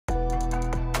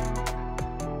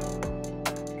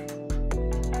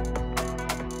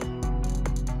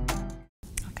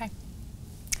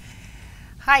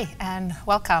Hi and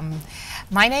welcome.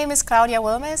 My name is Claudia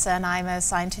Willmes and I'm a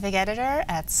scientific editor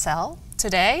at Cell.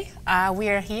 Today we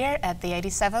are here at the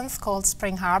 87th Cold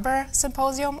Spring Harbor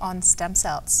Symposium on stem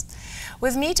cells.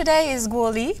 With me today is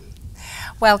Guo-li.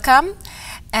 Welcome,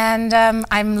 and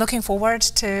I'm looking forward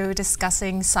to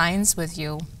discussing science with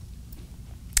you.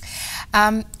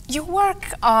 You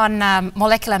work on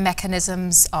molecular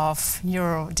mechanisms of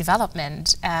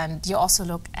neurodevelopment, and you also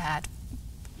look at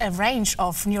a range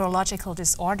of neurological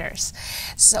disorders.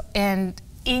 So, and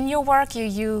in your work you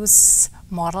use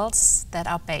models that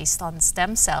are based on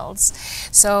stem cells.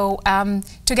 So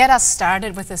to get us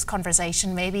started with this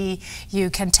conversation, maybe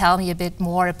you can tell me a bit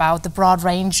more about the broad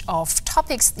range of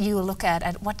topics you look at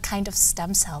and what kind of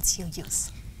stem cells you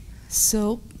use.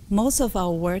 So most of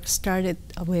our work started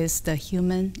with the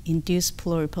human-induced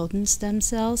pluripotent stem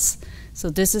cells. So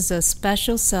this is a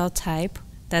special cell type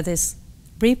that is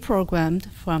reprogrammed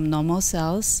from normal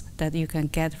cells that you can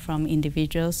get from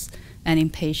individuals and in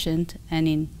patient and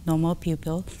in normal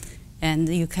people. And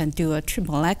you can do a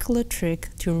molecular trick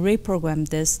to reprogram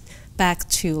this back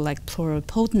to like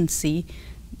pluripotency,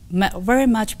 very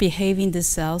much behaving the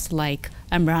cells like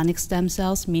embryonic stem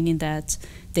cells, meaning that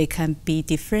they can be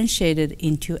differentiated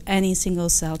into any single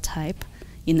cell type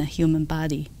in a human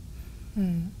body.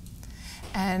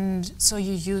 And so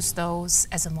you use those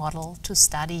as a model to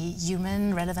study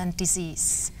human relevant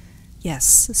disease?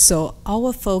 Yes, so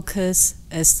our focus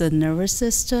is the nervous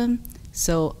system.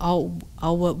 So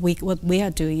what we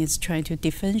are doing is trying to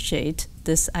differentiate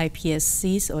this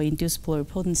iPSCs or induced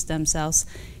pluripotent stem cells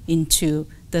into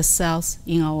the cells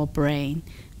in our brain,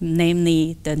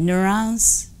 namely the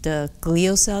neurons, the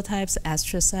glial cell types,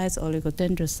 astrocytes,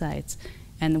 oligodendrocytes.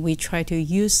 And we try to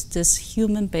use this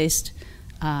human-based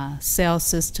cell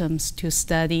systems to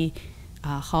study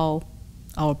how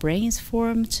our brain is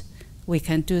formed. We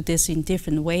can do this in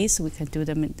different ways. We can do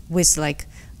them with like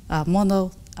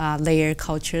mono-layer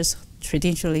cultures,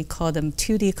 traditionally call them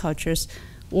 2D cultures,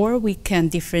 or we can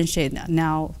differentiate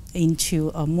now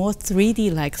into more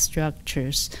 3D-like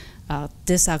structures.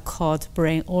 These are called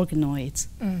brain organoids.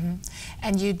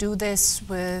 And you do this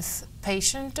with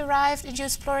patient-derived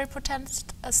induced pluripotent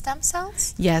stem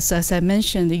cells? Yes, as I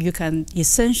mentioned, you can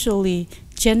essentially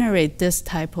generate this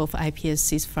type of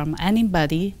iPSCs from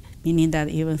anybody, meaning that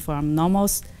even from normal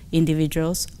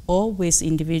individuals or with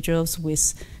individuals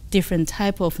with different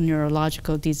type of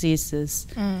neurological diseases.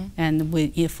 And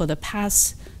for the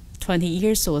past 20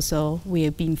 years or so, we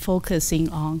have been focusing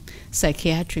on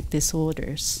psychiatric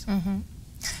disorders.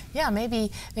 Yeah,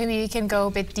 maybe you can go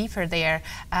a bit deeper there.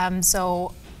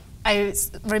 So I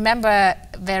remember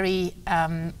very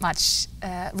much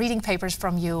reading papers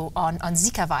from you on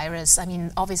Zika virus. I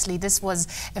mean, obviously this was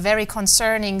a very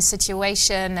concerning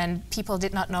situation and people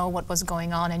did not know what was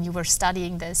going on, and you were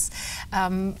studying this.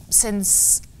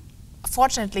 Since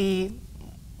fortunately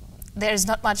there's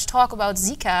not much talk about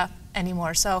Zika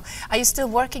anymore. So are you still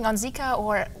working on Zika,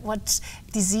 or what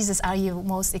diseases are you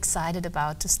most excited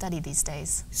about to study these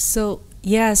days? So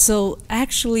yeah, so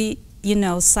actually, you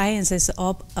know, science is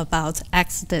all about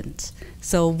accident.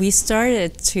 So we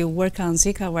started to work on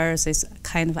Zika virus is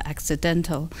kind of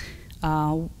accidental.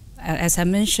 As I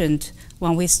mentioned,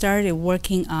 when we started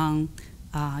working on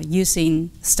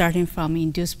starting from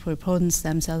induced pluripotent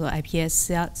stem cells or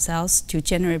iPS cells to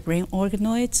generate brain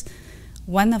organoids,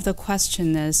 one of the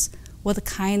questions is what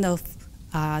kind of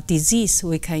disease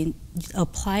we can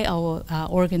apply our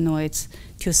organoids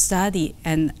to study.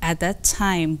 And at that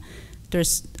time,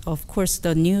 there's of course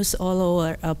the news all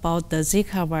over about the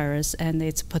Zika virus and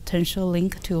its potential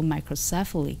link to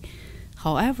microcephaly.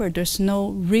 However, there's no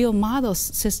real model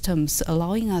systems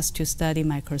allowing us to study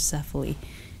microcephaly,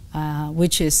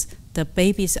 which is the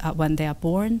babies, when they are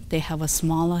born, they have a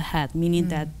smaller head, meaning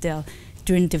that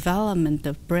during development,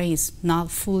 the brain is not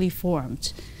fully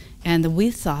formed. And we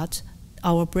thought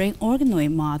our brain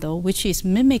organoid model, which is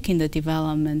mimicking the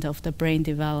development of the brain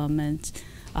development,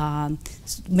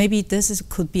 maybe this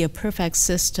could be a perfect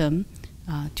system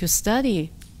to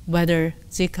study whether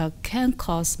Zika can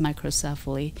cause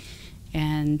microcephaly.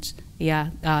 And yeah,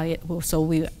 so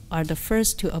we are the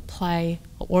first to apply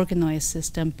organoid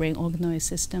system, brain organoid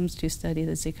systems to study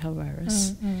the Zika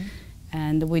virus.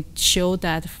 And we showed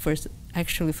that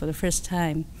actually for the first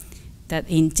time that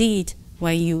indeed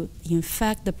when you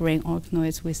infect the brain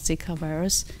organoids with Zika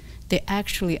virus, they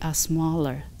actually are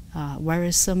smaller,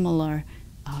 very similar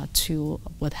to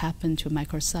what happened to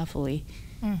microcephaly.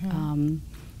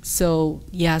 So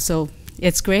yeah, so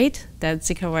it's great that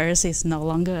Zika virus is no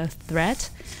longer a threat.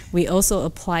 We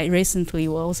also recently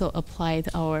applied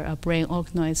our brain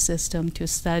organoid system to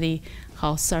study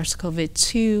how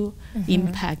SARS-CoV-2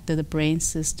 impacted the brain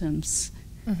systems.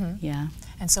 Yeah.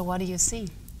 And so what do you see?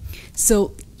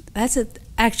 So that's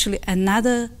actually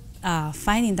another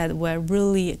finding that we're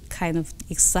really kind of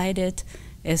excited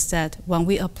is that when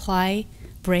we apply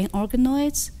brain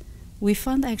organoids, we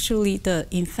found actually the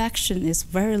infection is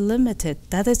very limited.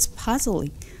 That is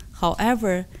puzzling.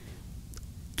 However,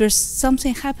 there's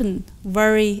something happened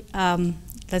very,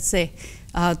 let's say,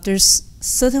 there's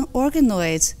certain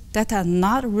organoids that are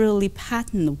not really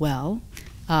patterned well,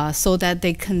 so that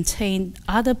they contain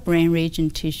other brain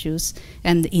region tissues.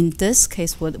 And in this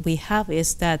case, what we have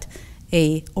is that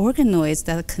organoids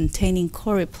that are containing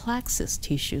choreplexus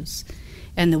tissues.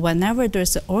 And whenever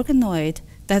there's an organoid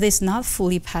that is not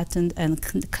fully patterned and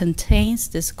contains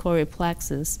this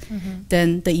choreplexus,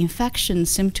 then the infection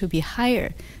seems to be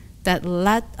higher. That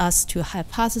led us to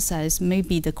hypothesize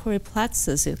maybe the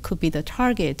choreplexus, it could be the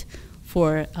target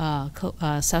for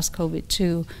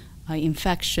SARS-CoV-2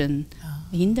 infection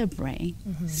in the brain.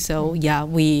 So yeah,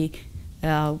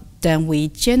 then we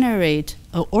generate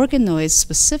an organoid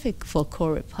specific for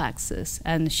choreplexus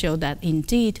and show that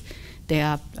indeed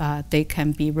they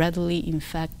can be readily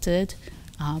infected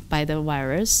by the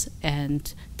virus,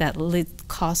 and that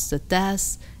cause the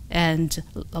death and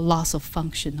a loss of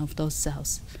function of those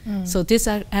cells. So these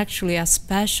are actually a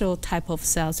special type of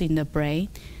cells in the brain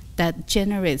that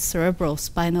generate cerebral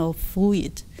spinal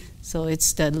fluid. So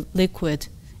it's the liquid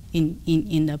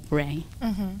in the brain.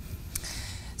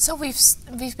 So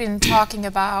we've been talking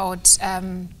about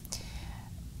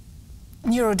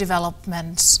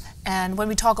neurodevelopment, and when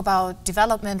we talk about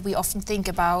development, we often think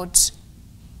about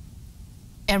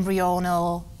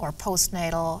embryonal or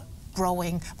postnatal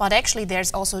growing, but actually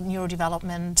there's also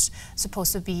neurodevelopment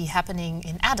supposed to be happening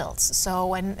in adults.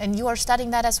 So, and you are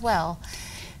studying that as well.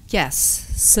 Yes,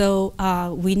 so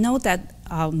we know that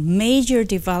major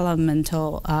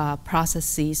developmental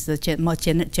processes, the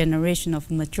generation of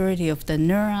majority of the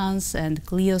neurons and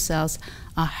glial cells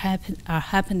are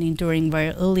happening during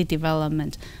very early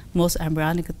development, most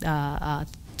embryonic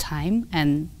time,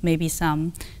 and maybe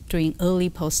some during early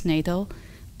postnatal.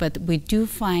 But we do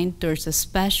find there's a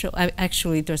special,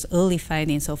 actually there's early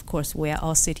findings, of course, we are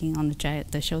all sitting on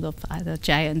the shoulder of the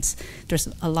giants. There's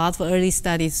a lot of early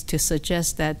studies to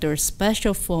suggest that there are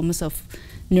special forms of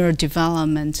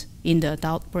neurodevelopment in the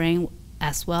adult brain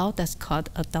as well. That's called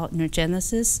adult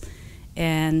neurogenesis.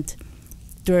 And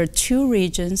there are two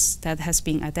regions that has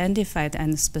been identified,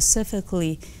 and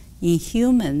specifically in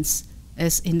humans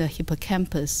is in the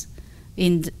hippocampus.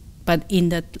 But in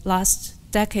the last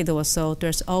decade or so,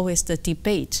 there's always the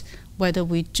debate whether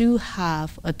we do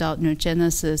have adult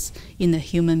neurogenesis in the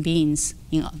human beings,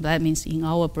 that means in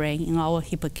our brain, in our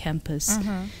hippocampus.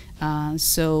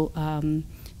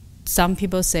 Some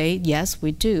people say, yes,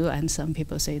 we do, and some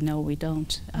people say, no, we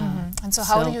don't. And so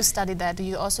how do you study that? Do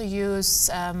you also use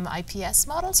IPS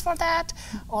models for that,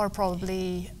 or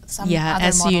probably some other models? Yeah,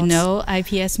 as you know,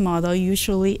 IPS model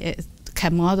usually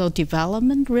can model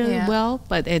development really well,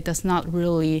 but it does not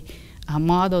really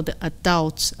model the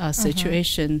adult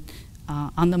situation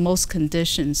under most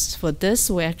conditions. For this,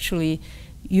 we actually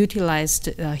utilized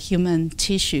human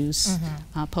tissues,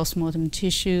 postmortem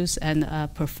tissues, and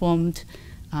performed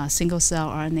single-cell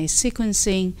RNA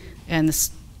sequencing and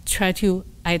try to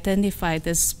identify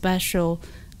the special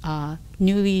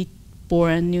newly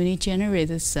born, newly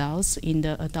generated cells in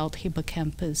the adult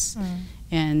hippocampus.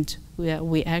 And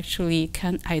we actually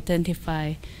can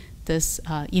identify this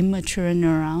immature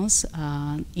neurons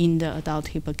in the adult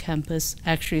hippocampus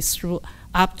actually through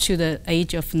up to the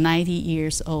age of 90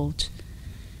 years old.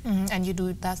 And you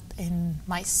do that in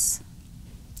mice?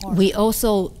 Or?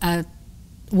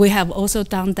 We have also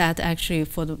done that actually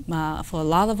for a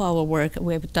lot of our work.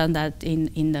 We have done that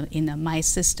in the mice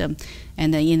system,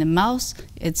 and in the mouse,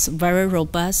 it's very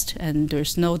robust, and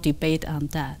there's no debate on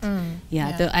that.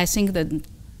 I think the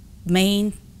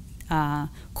main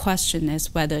question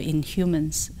is whether in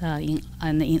humans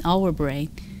and in our brain,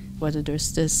 whether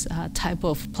there's this type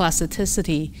of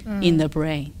plasticity in the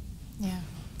brain.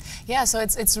 Yeah, so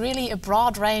it's really a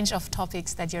broad range of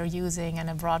topics that you're using and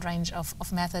a broad range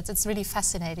of methods. It's really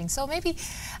fascinating. So maybe,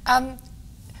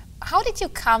 how did you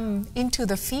come into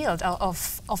the field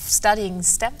of studying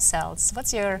stem cells?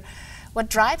 What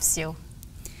drives you?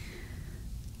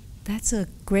 That's a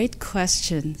great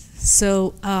question.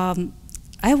 So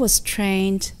I was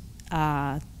trained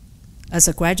as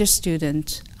a graduate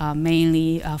student,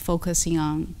 mainly focusing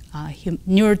on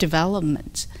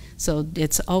neurodevelopment. So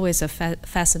it's always a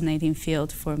fascinating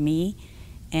field for me.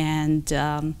 And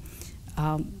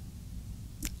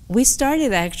we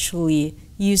started actually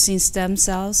using stem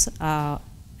cells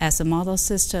as a model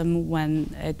system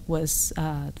when it was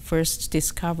first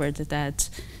discovered that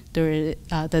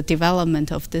the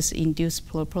development of this induced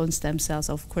pluripotent stem cells,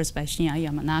 of course, by Shinya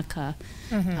Yamanaka.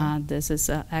 This is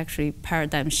actually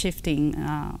paradigm shifting,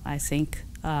 I think,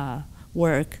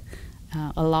 work,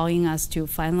 allowing us to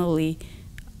finally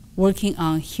working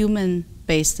on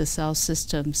human-based cell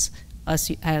systems.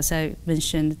 As I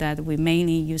mentioned, that we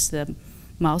mainly use the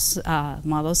mouse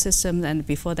model system, and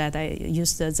before that I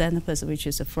used the Xenopus, which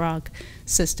is a frog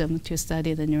system, to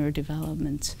study the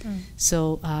neurodevelopment.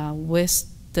 So with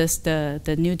this,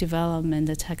 the new development,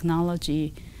 the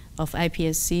technology of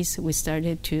iPSCs, we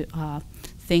started to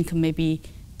think maybe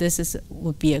this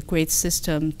would be a great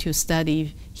system to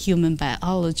study human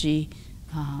biology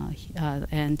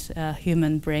and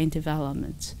human brain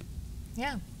development.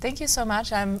 Yeah, thank you so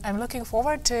much. I'm looking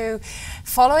forward to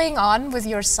following on with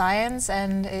your science,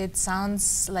 and it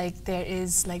sounds like there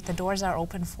is, like, the doors are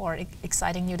open for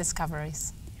exciting new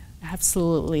discoveries.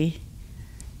 Absolutely.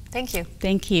 Thank you.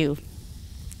 Thank you.